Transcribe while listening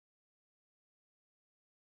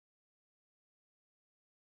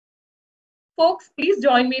folks, please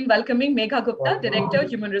join me in welcoming Megha Gupta, Director,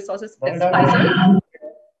 Human Resources, Fiserv.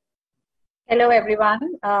 Hello, everyone.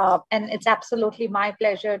 And it's absolutely my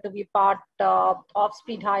pleasure to be part of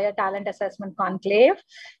SpeedHire Talent Assessment Conclave.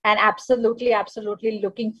 And absolutely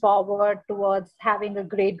looking forward towards having a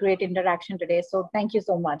great interaction today. So thank you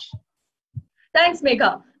so much. Thanks,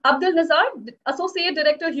 Megha. Abdul, Nizar, Associate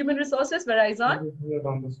Director, Human Resources, Verizon.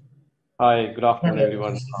 Hi, good afternoon,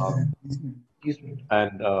 everyone.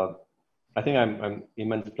 I think I'm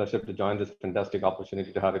immense pleasure to join this fantastic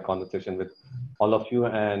opportunity to have a conversation with all of you,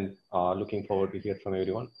 and looking forward to hear from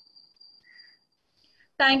everyone.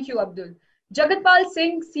 Thank you, Abdul. Jagat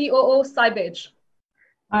Singh, COO, Cybage.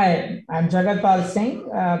 Hi, I'm Jagat Singh.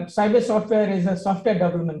 Cybage Software is a software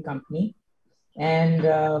development company, and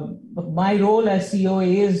my role as CEO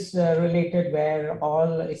is related where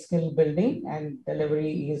all skill building and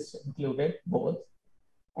delivery is included, both.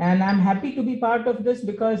 And I'm happy to be part of this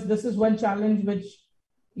because this is one challenge which,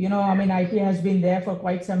 IT has been there for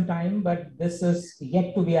quite some time, but this is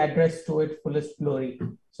yet to be addressed to its fullest glory.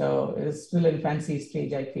 So it's still in fancy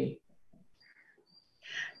stage, I feel.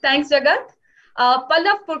 Thanks, Jagat.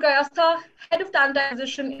 Pallav, Purkayastha, Head of Talent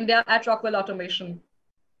Acquisition India at Rockwell Automation.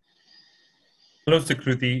 Hello,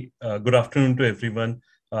 Sukriti. Good afternoon to everyone.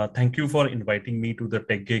 Thank you for inviting me to the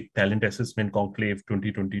TechGig Talent Assessment Conclave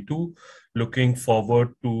 2022. Looking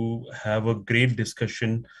forward to have a great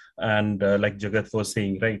discussion, and like Jagat was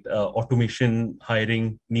saying, right, automation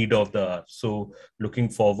hiring need of the hour. So looking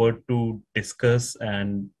forward to discuss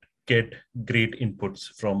and get great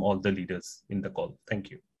inputs from all the leaders in the call.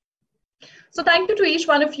 Thank you. So thank you to each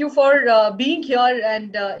one of you for being here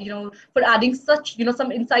and for adding such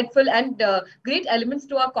some insightful and great elements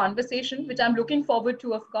to our conversation, which I'm looking forward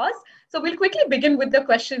to, of course. So we'll quickly begin with the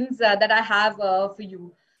questions that I have for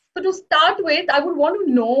you. So to start with, I would want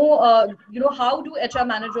to know how do HR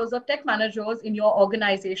managers or tech managers in your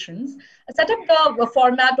organizations set up the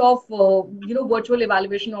format of virtual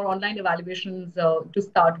evaluation or online evaluations to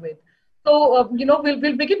start with. So,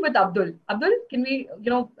 we'll begin with Abdul. Abdul, can we,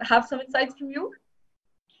 have some insights from you?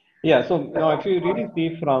 Yeah, so, if you really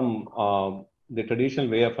see from the traditional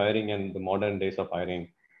way of hiring and the modern days of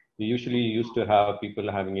hiring, we usually used to have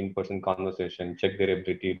people having in-person conversation, check their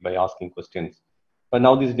ability by asking questions. But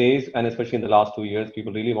now these days, and especially in the last 2 years,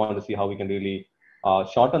 people really want to see how we can really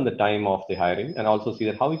shorten the time of the hiring, and also see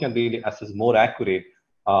that how we can really assess more accurate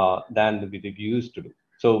than we used to do.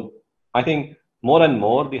 So I think more and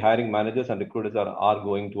more, the hiring managers and recruiters are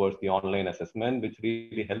going towards the online assessment, which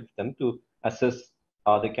really helps them to assess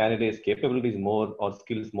the candidate's capabilities more or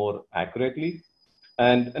skills more accurately.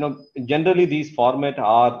 And generally, these formats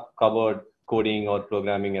are covered coding or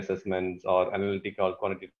programming assessments or analytical or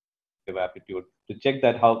quantitative aptitude to check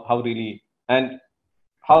that how really and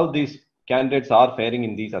how these candidates are faring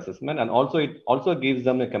in these assessments. And also, it also gives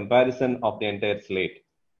them a comparison of the entire slate.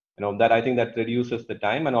 That I think that reduces the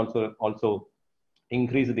time and also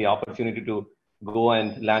increase the opportunity to go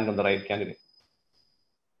and land on the right candidate.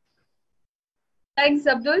 Thanks,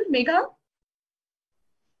 Abdul. Megha?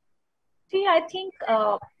 See, I think,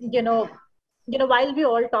 while we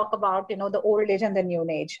all talk about, the old age and the new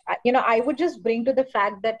age, I would just bring to the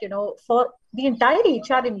fact that, for the entire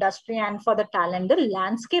HR industry and for the talent, the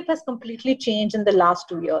landscape has completely changed in the last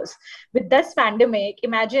 2 years. With this pandemic,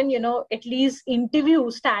 imagine, at least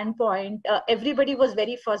interview standpoint, everybody was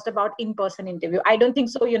very first about in-person interview. I don't think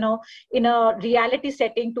so, in a reality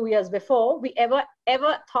setting 2 years before, we ever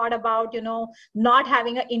thought about, not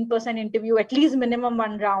having an in-person interview, at least minimum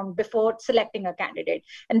 1 round before selecting a candidate.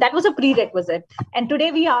 And that was a prerequisite. And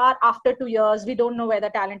today we are, after 2 years, we don't know where the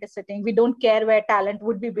talent is sitting. We don't care where talent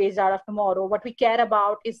would be based out of tomorrow. What we care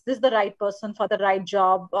about is this the right person for the right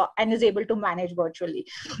job and is able to manage virtually.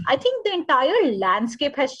 I think the entire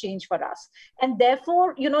landscape has changed for us. And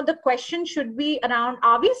therefore, the question should be around,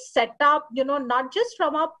 are we set up, not just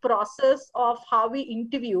from a process of how we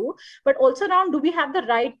interview, but also around, do we have the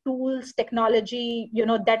right tools, technology,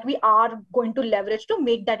 that we are going to leverage to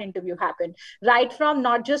make that interview happen? Right from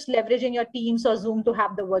not just leveraging your Teams or Zoom to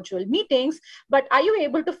have the virtual meetings, but are you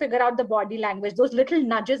able to figure out the body language, those little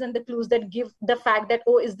nudges and the clues that give the fact that,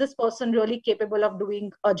 oh, is this person really capable of doing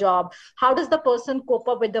a job? How does the person cope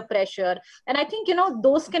up with the pressure? And I think,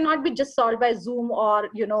 those cannot be just solved by Zoom or,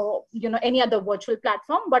 any other virtual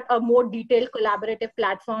platform, but a more detailed collaborative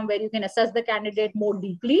platform where you can assess the candidate more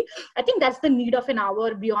deeply. I think that's the need of an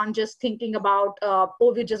hour beyond just thinking about,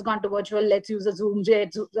 we've just gone to virtual, let's use a Zoom,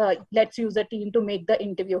 let's use a team to make the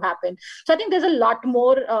interview happen. So I think there's a lot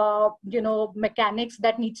more, mechanics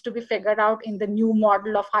that needs to be figured out in the new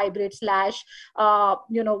model of hybrid /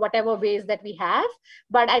 whatever ways that we have.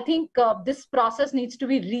 But I think this process needs to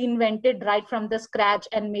be reinvented right from the scratch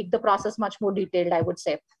and make the process much more detailed, I would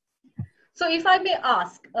say. So if I may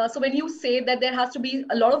ask, so when you say that there has to be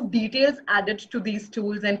a lot of details added to these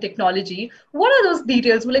tools and technology, what are those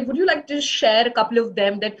details? Like, would you like to share a couple of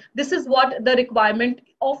them, that this is what the requirement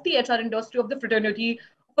of the HR industry, of the fraternity,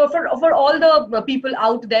 for all the people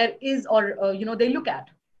out there is, or, they look at?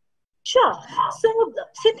 Sure. So,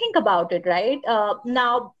 see, think about it, right?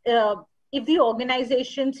 Now, if the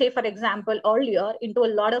organization, say, for example, earlier into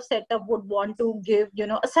a lot of setup would want to give,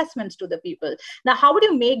 assessments to the people. Now, how would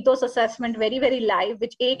you make those assessments very, very live,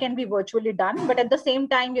 which can be virtually done, but at the same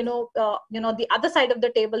time, the other side of the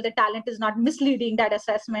table, the talent is not misleading that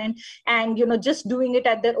assessment and, just doing it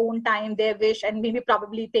at their own time, their wish, and maybe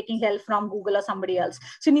probably taking help from Google or somebody else.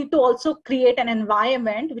 So you need to also create an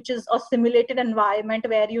environment, which is a simulated environment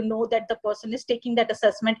where that the person is taking that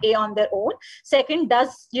assessment on their own. Second,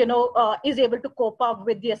 is able to cope up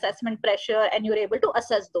with the assessment pressure, and you're able to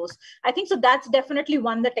assess those. I think so that's definitely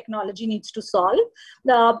one that technology needs to solve.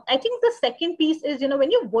 I think the second piece is,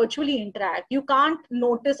 when you virtually interact, you can't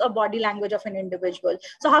notice a body language of an individual.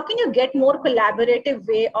 So how can you get more collaborative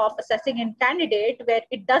way of assessing a candidate where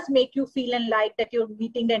it does make you feel and like that you're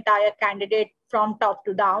meeting the entire candidate from top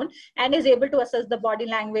to down, and is able to assess the body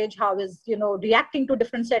language, how is, reacting to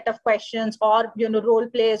different set of questions, or, role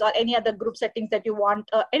plays or any other group settings that you want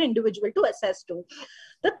an individual to assess to.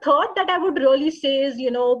 The third that I would really say is,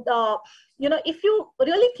 if you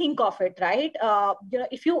really think of it, right,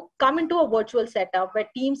 if you come into a virtual setup where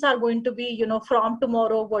teams are going to be, from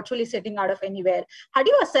tomorrow virtually sitting out of anywhere, how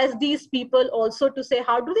do you assess these people also to say,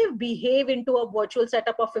 how do they behave into a virtual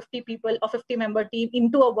setup of 50 people or 50-member team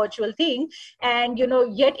into a virtual thing, and,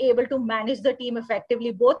 yet able to manage the team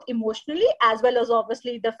effectively, both emotionally as well as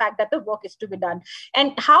obviously the fact that the work is to be done.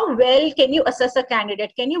 And how well can you assess a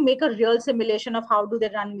candidate? Can you make a real simulation of how do they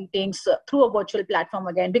run meetings through a virtual platform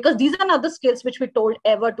again? Because these are not the skills which we told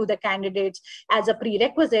ever to the candidates as a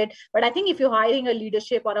prerequisite. But I think if you're hiring a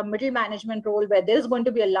leadership or a middle management role where there's going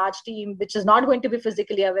to be a large team which is not going to be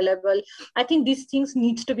physically available, I think these things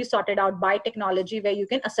needs to be sorted out by technology where you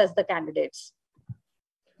can assess the candidates.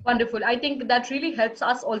 Wonderful. I think that really helps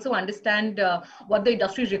us also understand what the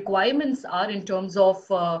industry requirements are in terms of,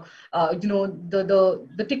 the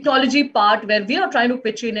technology part, where we are trying to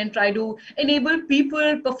pitch in and try to enable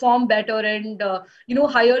people perform better and,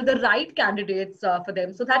 hire the right candidates for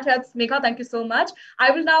them. So that helps. Megha, thank you so much. I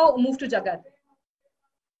will now move to Jagat.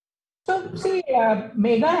 So see,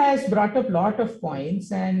 Megha has brought up a lot of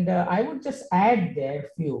points, and I would just add there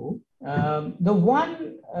few.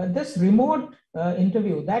 This remote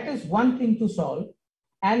interview, that is one thing to solve.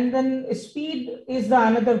 And then speed is the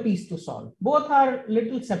another piece to solve. Both are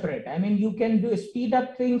little separate. I mean, you can speed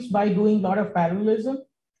up things by doing a lot of parallelism.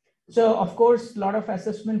 So of course, a lot of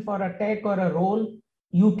assessment for a tech or a role,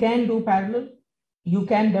 you can do parallel. You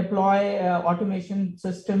can deploy automation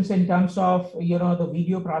systems in terms of, the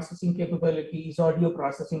video processing capabilities, audio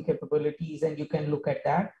processing capabilities, and you can look at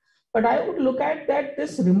that. But I would look at that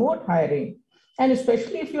this remote hiring, and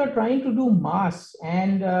especially if you're trying to do mass,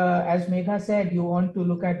 and as Megha said, you want to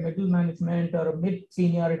look at middle management or mid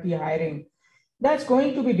seniority hiring, that's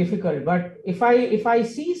going to be difficult. But if I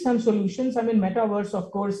see some solutions, I mean, metaverse,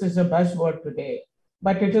 of course, is a buzzword today,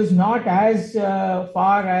 but it is not as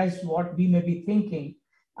far as what we may be thinking.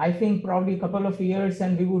 I think probably a couple of years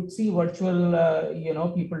and we would see virtual,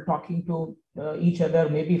 people talking to each other,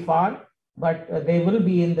 maybe far, but they will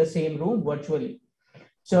be in the same room virtually.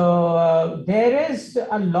 So there is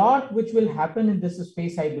a lot which will happen in this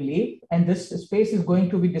space, I believe, and this space is going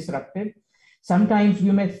to be disrupted. Sometimes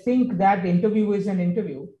you may think that the interview is an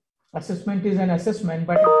interview, assessment is an assessment,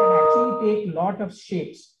 but it can actually take a lot of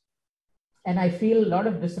shapes. And I feel a lot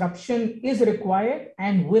of disruption is required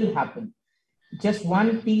and will happen. Just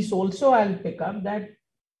one piece also I'll pick up that,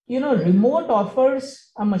 remote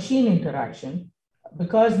offers a machine interaction,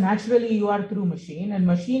 because naturally you are through machine, and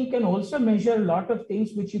machine can also measure a lot of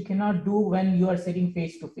things which you cannot do when you are sitting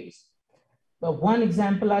face to face. But one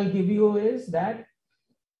example I'll give you is that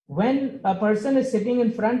when a person is sitting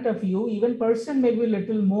in front of you, even person may be a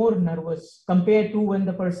little more nervous compared to when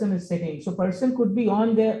the person is sitting. So person could be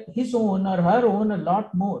on his own or her own a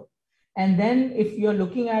lot more. And then if you're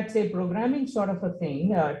looking at, say, programming sort of a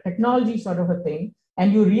thing, technology sort of a thing,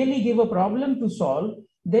 and you really give a problem to solve,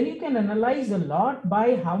 then you can analyze a lot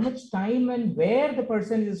by how much time and where the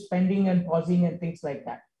person is spending and pausing and things like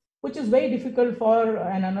that, which is very difficult for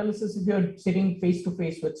an analysis if you're sitting face to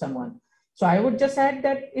face with someone. So I would just add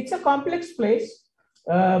that it's a complex place.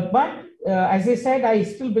 But as I said, I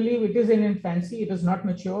still believe it is in infancy. It is not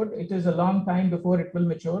matured. It is a long time before it will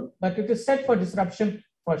mature, but it is set for disruption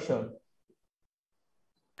for sure.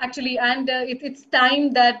 Actually, and it's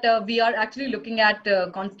time that we are actually looking at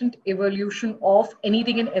constant evolution of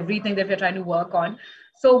anything and everything that we're trying to work on.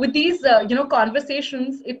 So with these,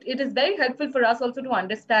 conversations, it is very helpful for us also to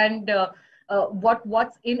understand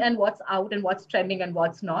what's in and what's out and what's trending and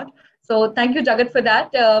what's not. So thank you, Jagat, for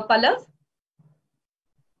that. Pallav?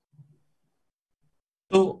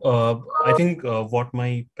 So I think what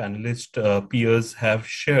my panelist peers have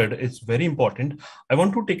shared is very important. I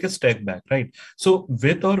want to take a step back, right? So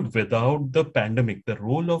with or without the pandemic, the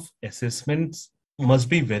role of assessments must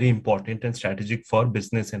be very important and strategic for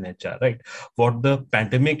business and HR, right? What the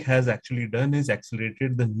pandemic has actually done is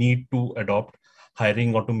accelerated the need to adopt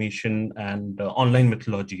hiring automation and online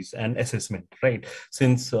methodologies and assessment, right?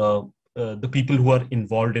 Since the people who are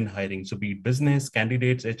involved in hiring, so be it business,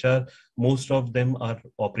 candidates, HR, most of them are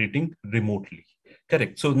operating remotely.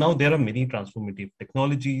 Correct. So now there are many transformative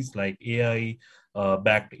technologies like AI,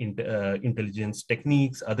 backed intelligence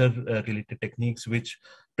techniques, other related techniques which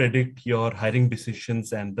predict your hiring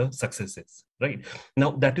decisions and the successes, right?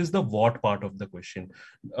 Now that is the what part of the question.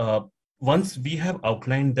 Once we have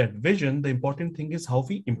outlined that vision, the important thing is how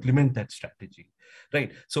we implement that strategy,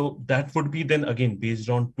 right? So that would be then again based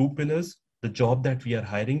on two pillars: the job that we are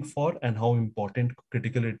hiring for and how important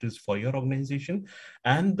critical it is for your organization,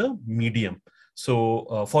 and the medium.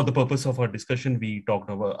 So for the purpose of our discussion, we talked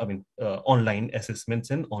about, online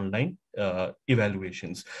assessments and online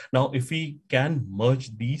evaluations. Now, if we can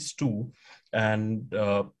merge these two and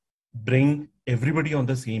bring everybody on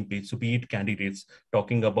the same page, so be it candidates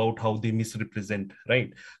talking about how they misrepresent,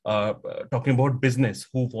 right? Talking about business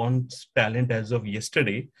who wants talent as of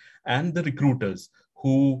yesterday, and the recruiters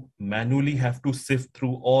who manually have to sift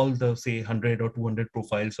through all the, say, 100 or 200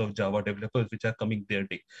 profiles of Java developers which are coming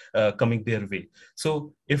their way.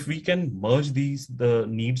 So if we can merge the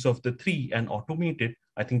needs of the three and automate it,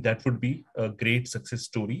 I think that would be a great success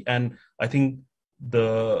story. And I think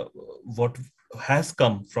what has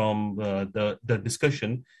come from the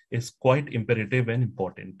discussion is quite imperative and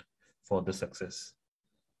important for the success.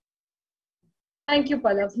 Thank you,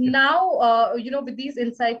 Pallav. Now, with these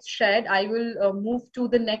insights shared, I will move to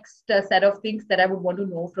the next set of things that I would want to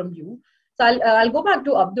know from you. So I'll go back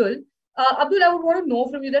to Abdul. Abdul, I would want to know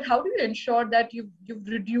from you that how do you ensure that you've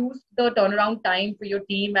reduced the turnaround time for your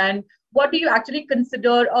team, and what do you actually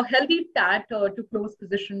consider a healthy TAT to close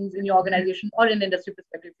positions in your organization or in industry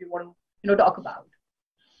perspective, if you want to talk about?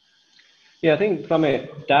 Yeah, I think from a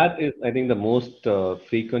TAT is, I think, the most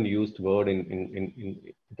frequent used word in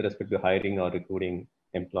with respect to hiring or recruiting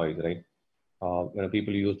employees, right?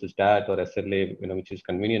 People use the STAT or SLA, which is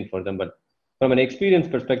convenient for them. But from an experience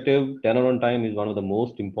perspective, turnaround time is one of the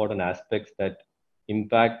most important aspects that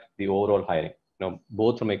impact the overall hiring.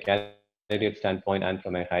 Both from a candidate standpoint and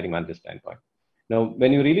from a hiring manager standpoint. Now,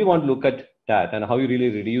 when you really want to look at TAT and how you really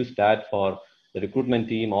reduce TAT for the recruitment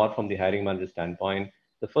team or from the hiring manager standpoint,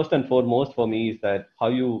 the first and foremost for me is that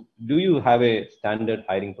do you have a standard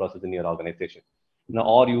hiring process in your organization?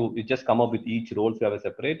 Or you just come up with each role you have a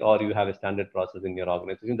separate, or you have a standard process in your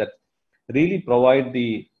organization that really provide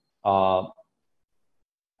the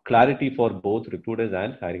clarity for both recruiters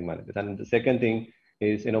and hiring managers. And the second thing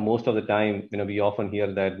is, most of the time, we often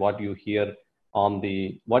hear that what you see on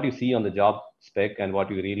the job spec and what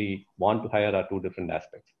you really want to hire are two different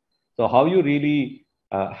aspects. So how you really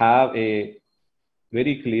have a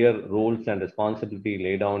very clear roles and responsibility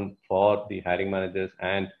laid down for the hiring managers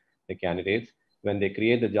and the candidates when they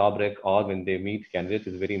create the job rec or when they meet candidates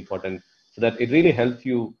is very important, so that it really helps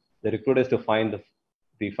you, the recruiters, to find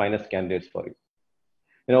the finest candidates for you.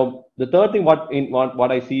 The third thing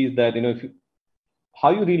what I see is that, how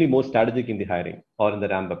you really more strategic in the hiring or in the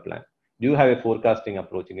ramp-up plan. Do you have a forecasting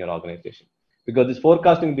approach in your organization? Because this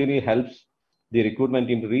forecasting really helps the recruitment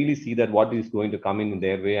team to really see that what is going to come in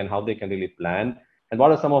their way and how they can really plan. And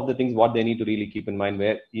what are some of the things what they need to really keep in mind,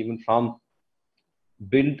 where even from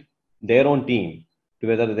build their own team to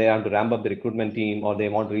whether they have to ramp up the recruitment team or they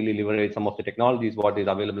want to really leverage some of the technologies what is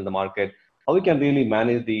available in the market, how we can really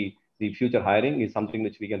manage the future hiring is something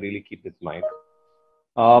which we can really keep in mind.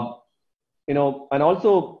 And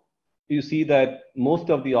also you see that most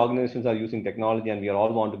of the organizations are using technology and we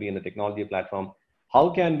all want to be in the technology platform. How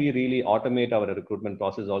can we really automate our recruitment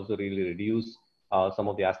process, also really reduce some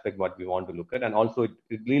of the aspect what we want to look at, and also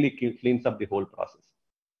it really cleans up the whole process.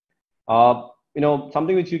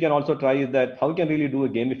 Something which you can also try is that how you can really do a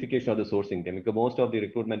gamification of the sourcing team, because most of the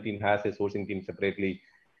recruitment team has a sourcing team separately,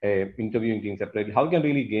 interviewing team separately. How you can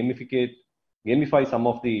really gamify some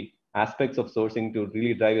of the aspects of sourcing to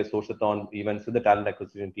really drive a source-a-thon events with the talent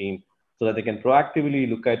acquisition team so that they can proactively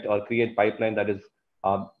look at or create pipeline that is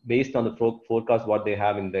based on the forecast what they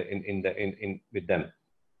have with them.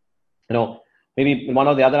 Maybe one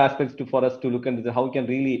of the other aspects for us to look at is how we can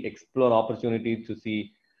really explore opportunities to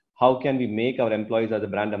see how can we make our employees as the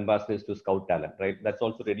brand ambassadors to scout talent, right? That's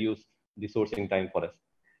also reduce the sourcing time for us.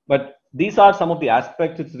 But these are some of the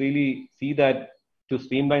aspects. It's really see that to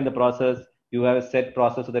streamline the process, you have a set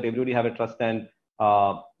process so that everybody have a trust and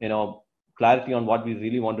clarity on what we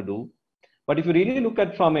really want to do. But if you really look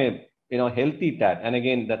at from a healthy TAT, and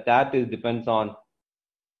again the TAT depends on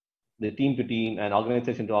the team to team and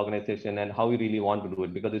organization to organization and how we really want to do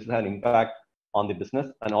it, because this has an impact on the business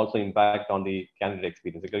and also impact on the candidate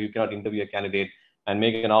experience. Because you cannot interview a candidate and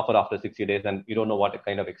make an offer after 60 days and you don't know what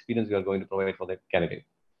kind of experience you are going to provide for the candidate.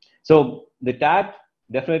 So the TAT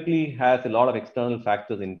definitely has a lot of external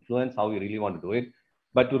factors influence how we really want to do it.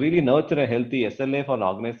 But to really nurture a healthy SLA for an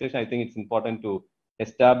organization, I think it's important to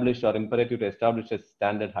establish or imperative to establish a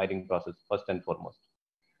standard hiring process first and foremost.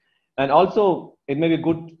 And also, it may be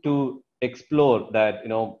good to explore that,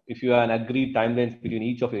 if you have an agreed timelines between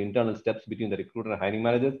each of your internal steps between the recruiter and hiring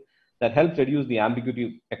managers, that helps reduce the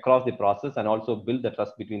ambiguity across the process and also build the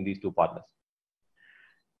trust between these two partners.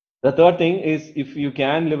 The third thing is if you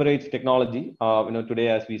can leverage technology, today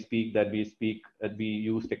as we speak, we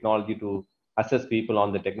use technology to assess people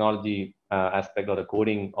on the technology aspect or the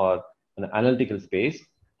coding or an analytical space.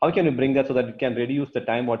 How can you bring that so that it can reduce the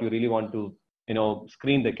time what you really want to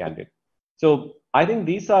screen the candidate? So I think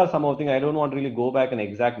these are some of the things. I don't want to really go back an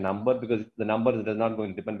exact number because the number does not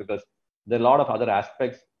going to depend because there are a lot of other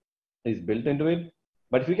aspects is built into it.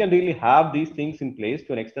 But if you can really have these things in place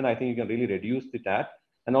to an extent, I think you can really reduce the TAT,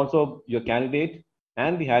 and also your candidate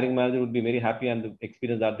and the hiring manager would be very happy and the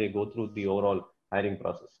experience that they go through the overall hiring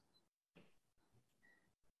process.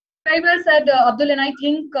 Very well said, Abdul. And I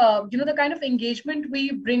think, the kind of engagement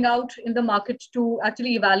we bring out in the market to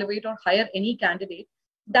actually evaluate or hire any candidate,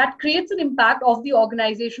 that creates an impact of the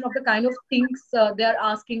organization, of the kind of things they are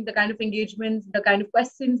asking, the kind of engagements, the kind of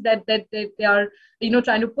questions that they are,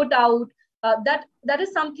 trying to put out. That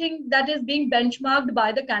is something that is being benchmarked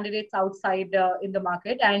by the candidates outside in the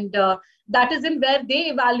market. And that is in where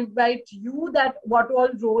they evaluate you, that what all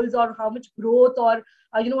roles or how much growth or,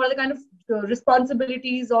 what are the kind of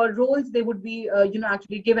responsibilities or roles they would be,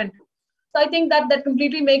 actually given to. So I think that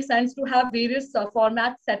completely makes sense to have various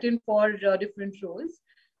formats set in for different roles.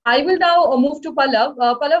 I will now move to Pallav.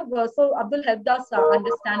 Pallav, so Abdul helped us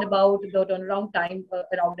understand about the turnaround time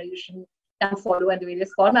an organization can follow and the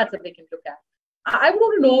various formats that they can look at. I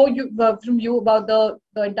want to know from you about the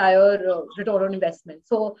entire return on investment.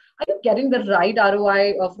 So are you getting the right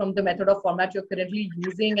ROI from the method or format you're currently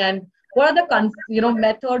using, and what are the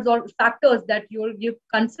methods or factors that you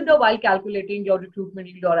consider while calculating your recruitment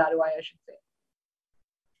yield or ROI, I should say?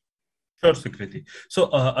 Sure, Sukriti. So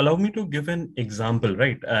allow me to give an example,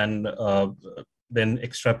 right? And then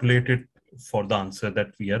extrapolate it for the answer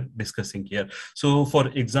that we are discussing here. So for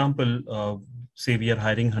example, say we are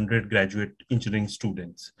hiring 100 graduate engineering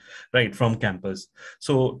students, right, from campus.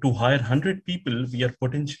 So to hire 100 people, we are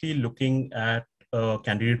potentially looking at a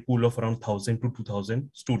candidate pool of around 1,000 to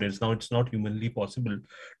 2,000 students. Now, it's not humanly possible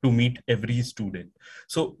to meet every student.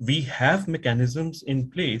 So we have mechanisms in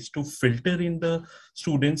place to filter in the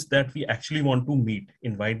students that we actually want to meet,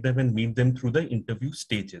 invite them and meet them through the interview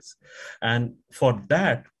stages. And for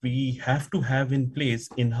that, we have to have in place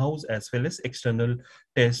in-house as well as external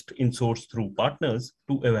test in-source through partners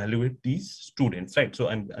to evaluate these students, right? So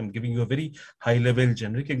I'm giving you a very high-level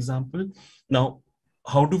generic example. Now,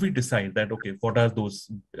 how do we decide that, okay, what are those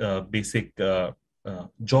basic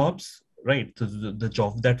jobs, right? So the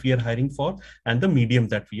job that we are hiring for and the medium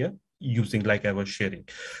that we are using, like I was sharing.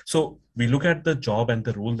 So we look at the job and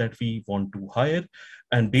the role that we want to hire,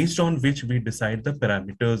 and based on which we decide the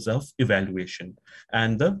parameters of evaluation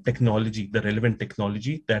and the technology, the relevant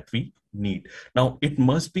technology that we need. Now, it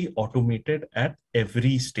must be automated at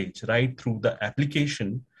every stage, right? Through the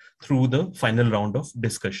application, through the final round of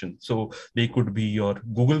discussion. So they could be your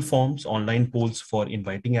Google Forms, online polls for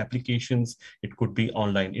inviting applications. It could be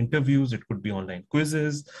online interviews. It could be online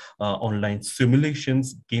quizzes, online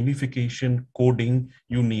simulations, gamification, coding,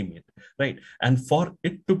 you name it, right? And for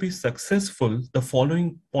it to be successful, the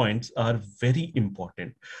following points are very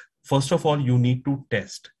important. First of all, you need to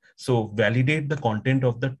test. So validate the content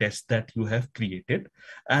of the test that you have created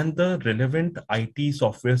and the relevant IT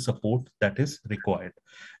software support that is required.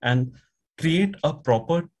 And create a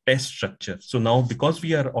proper test structure. So now, because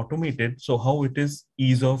we are automated, so how it is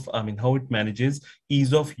how it manages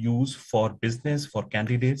ease of use for business, for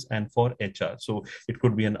candidates, and for HR. So it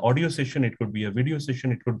could be an audio session, it could be a video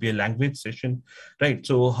session, it could be a language session, right?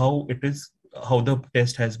 So how the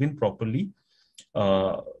test has been properly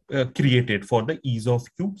created for the ease of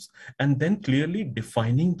use, and then clearly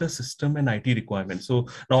defining the system and IT requirements. So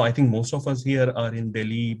now I think most of us here are in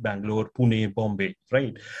Delhi, Bangalore, Pune, Bombay,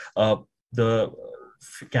 right? The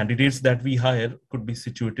candidates that we hire could be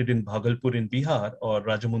situated in Bhagalpur in Bihar or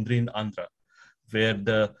Rajamundry in Andhra, where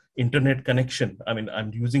the internet connection,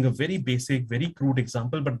 I'm using a very basic, very crude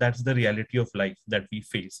example, but that's the reality of life that we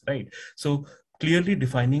face, right? So clearly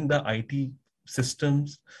defining the IT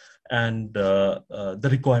systems and the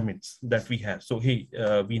requirements that we have. So, hey,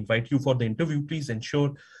 we invite you for the interview. Please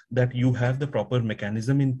ensure that you have the proper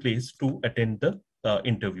mechanism in place to attend the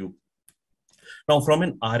interview. Now, from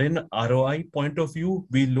an ROI point of view,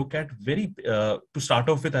 we look at to start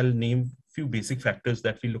off with, I'll name few basic factors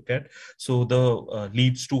that we look at. So the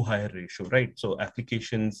leads to hire ratio, right? So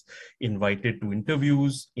applications invited to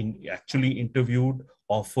interviews, actually interviewed,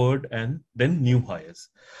 offered, and then new hires.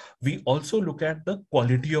 We also look at the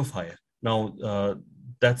quality of hire. Now,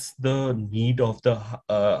 that's the need of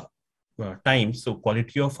the time. So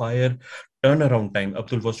quality of hire, turnaround time.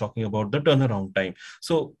 Abdul was talking about the turnaround time.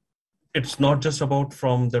 So it's not just about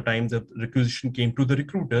from the time the requisition came to the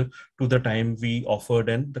recruiter to the time we offered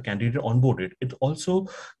and the candidate onboarded. It's also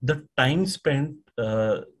the time spent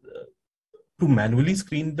to manually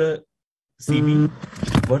screen the CV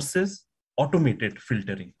versus automated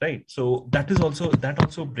filtering, right? So that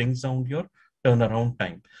also brings down your turnaround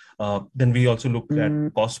time. Then we also look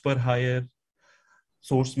at cost per hire,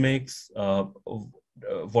 source mix,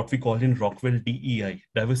 what we call in Rockwell DEI,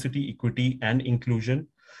 diversity, equity, and inclusion.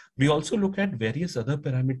 We also look at various other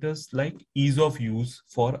parameters like ease of use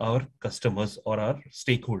for our customers or our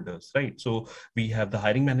stakeholders, right? So we have the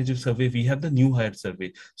hiring manager survey, we have the new hire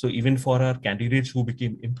survey. So even for our candidates who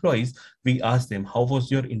became employees, we ask them, how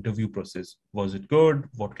was your interview process? Was it good?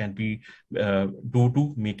 What can we do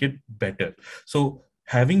to make it better? So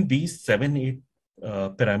having these 7-8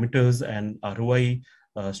 parameters and ROI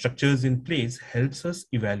structures in place helps us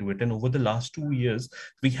evaluate. And over the last 2 years,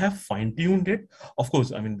 we have fine-tuned it. Of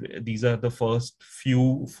course, these are the first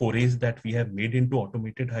few forays that we have made into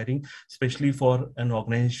automated hiring, especially for an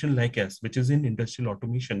organization like us, which is in industrial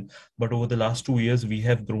automation. But over the last 2 years, we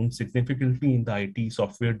have grown significantly in the IT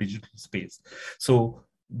software digital space. So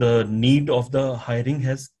the need of the hiring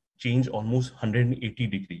has change almost 180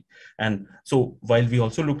 degree. And so while we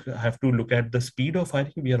also have to look at the speed of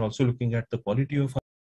hiring, we are also looking at the quality of hiring.